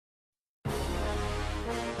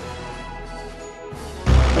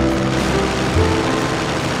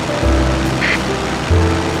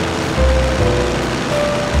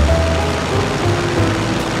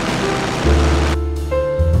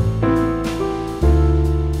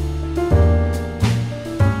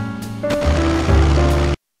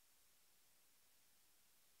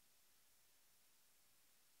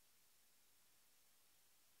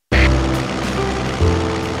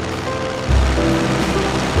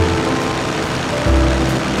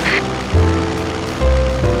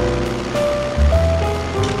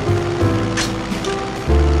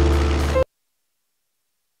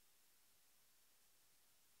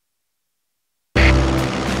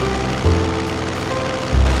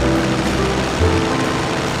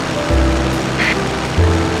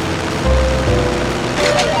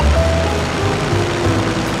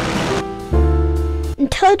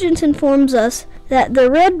intelligence informs us that the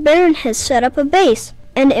Red Baron has set up a base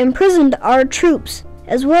and imprisoned our troops,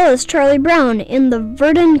 as well as Charlie Brown, in the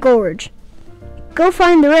Verdant Gorge. Go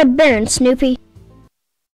find the Red Baron, Snoopy.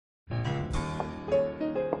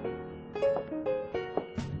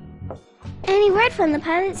 Any word from the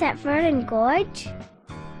pilots at Verdant Gorge?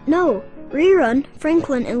 No. Rerun,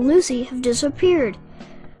 Franklin, and Lucy have disappeared.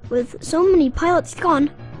 With so many pilots gone,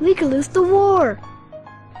 we could lose the war.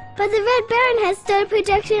 But the Red Baron has started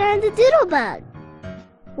projection on the Doodlebug.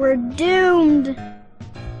 We're doomed.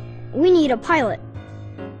 We need a pilot.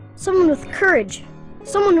 Someone with courage.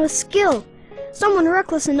 Someone with skill. Someone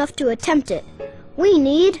reckless enough to attempt it. We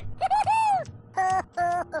need...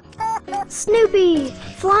 Snoopy!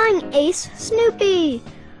 Flying Ace Snoopy!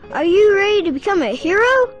 Are you ready to become a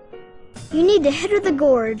hero? You need to head to the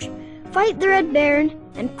gorge, fight the Red Baron,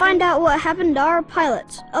 and find out what happened to our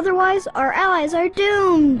pilots. Otherwise, our allies are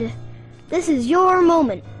doomed. This is your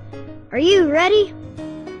moment. Are you ready?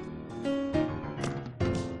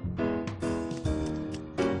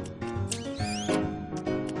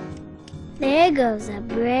 There goes a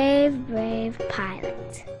brave, brave pilot.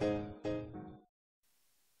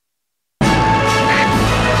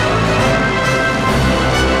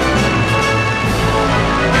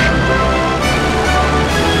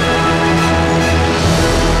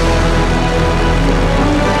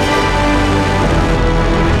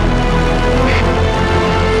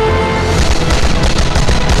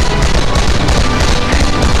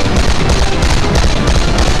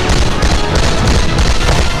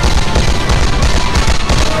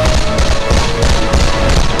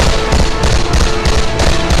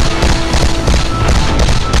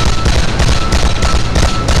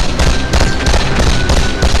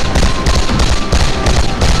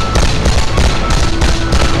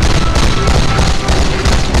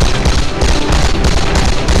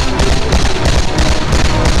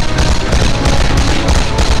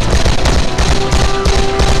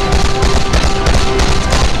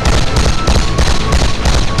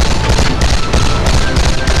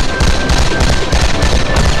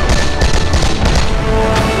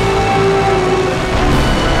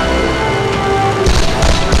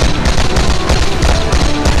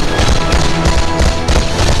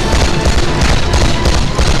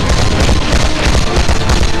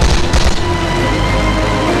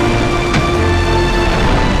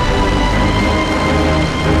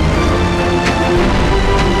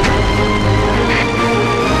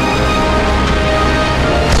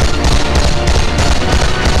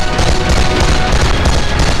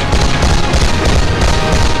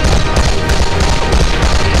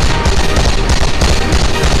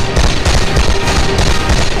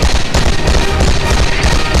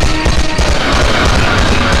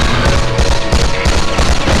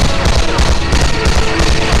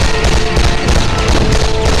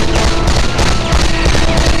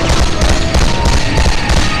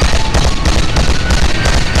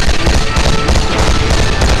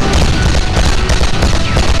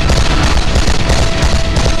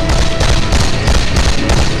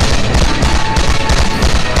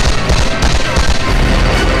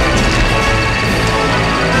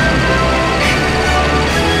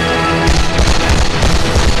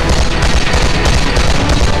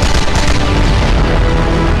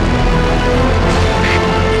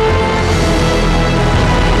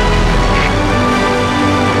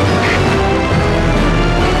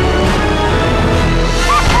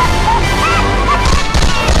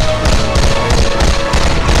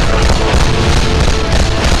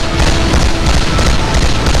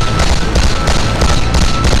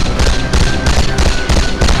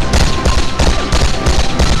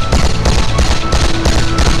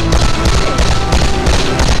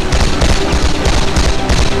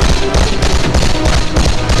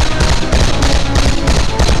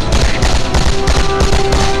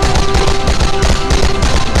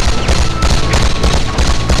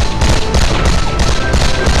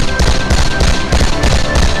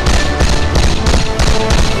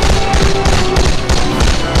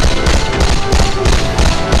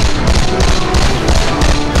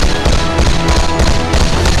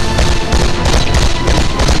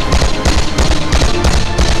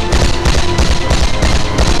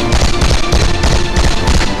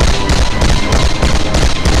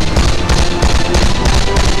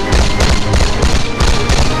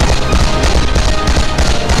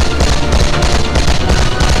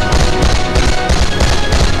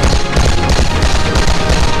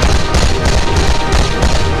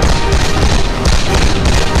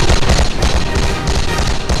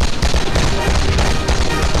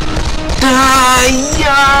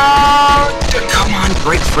 Come on,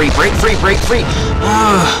 break free, break free, break free.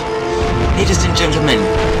 Ladies and gentlemen,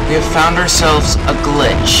 we have found ourselves a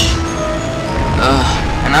glitch.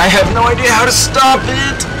 And I have no idea how to stop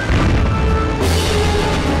it!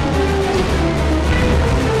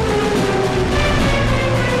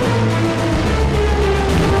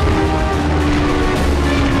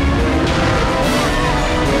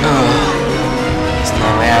 There's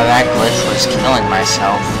no way how that glitch was killing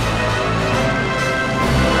myself.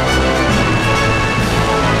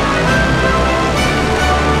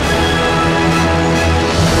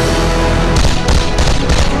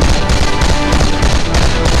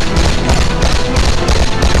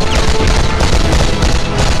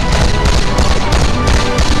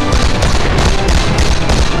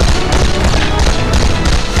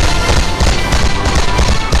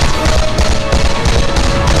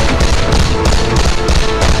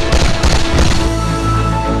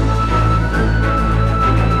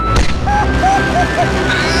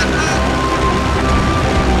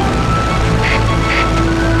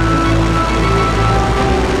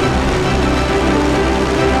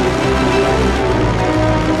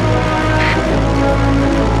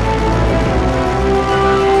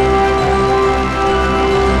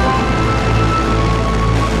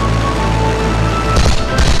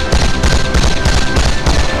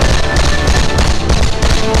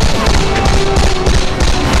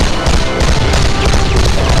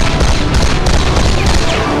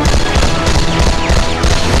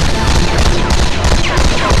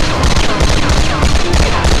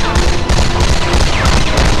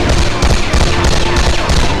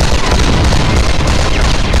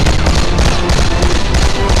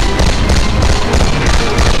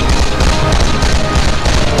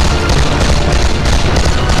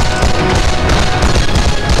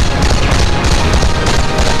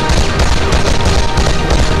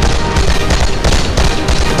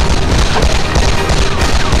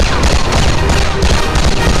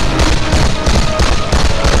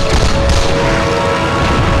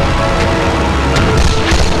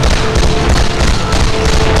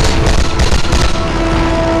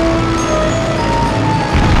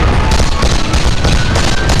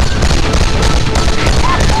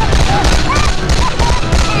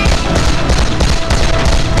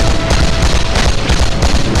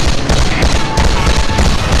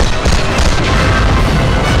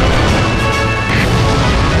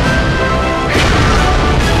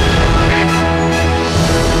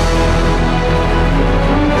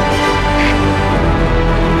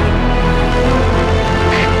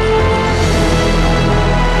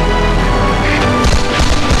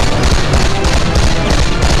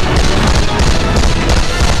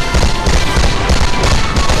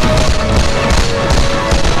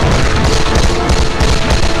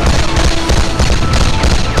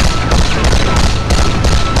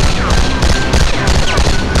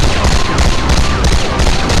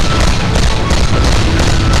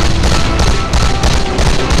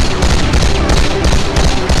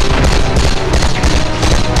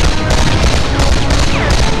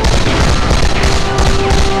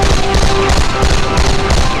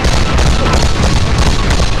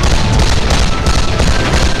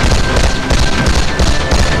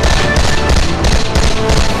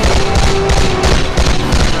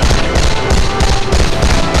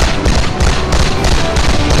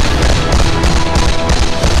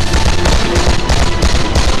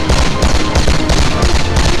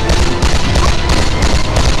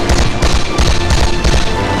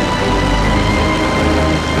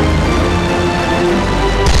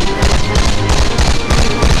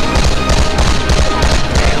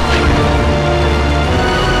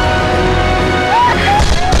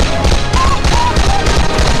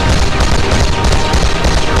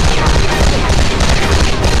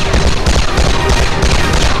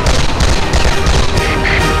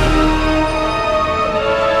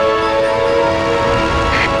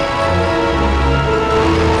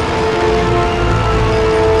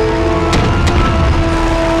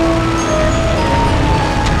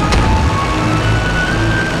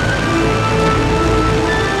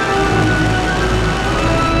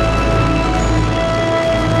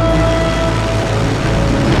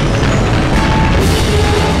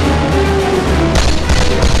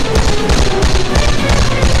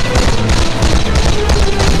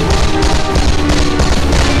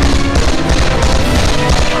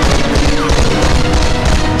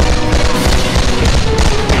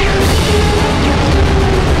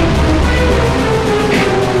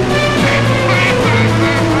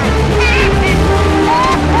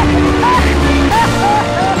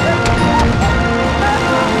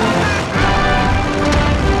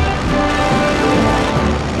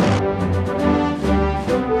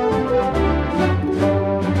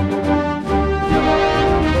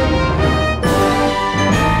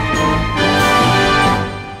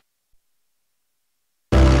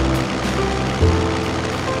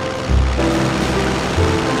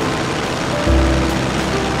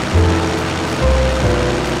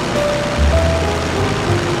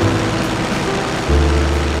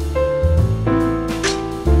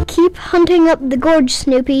 Keep hunting up the gorge,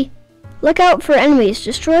 Snoopy. Look out for enemies,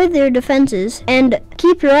 destroy their defenses, and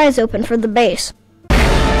keep your eyes open for the base.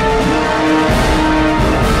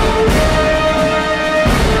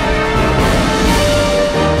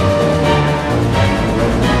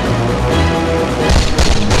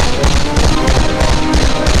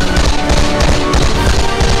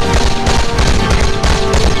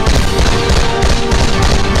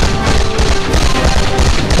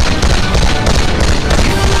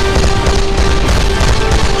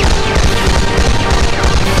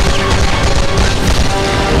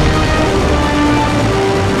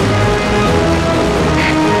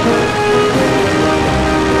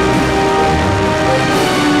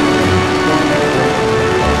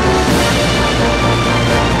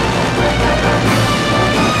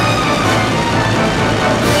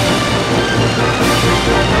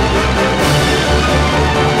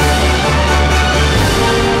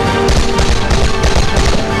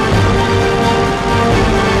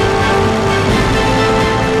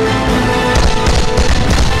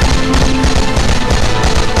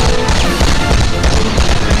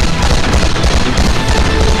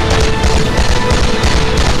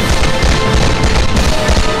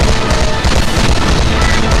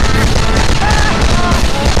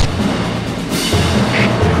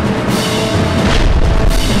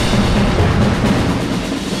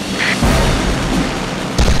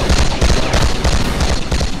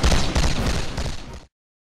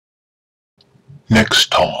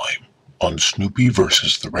 Next time on Snoopy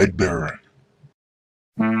vs. the Red Baron.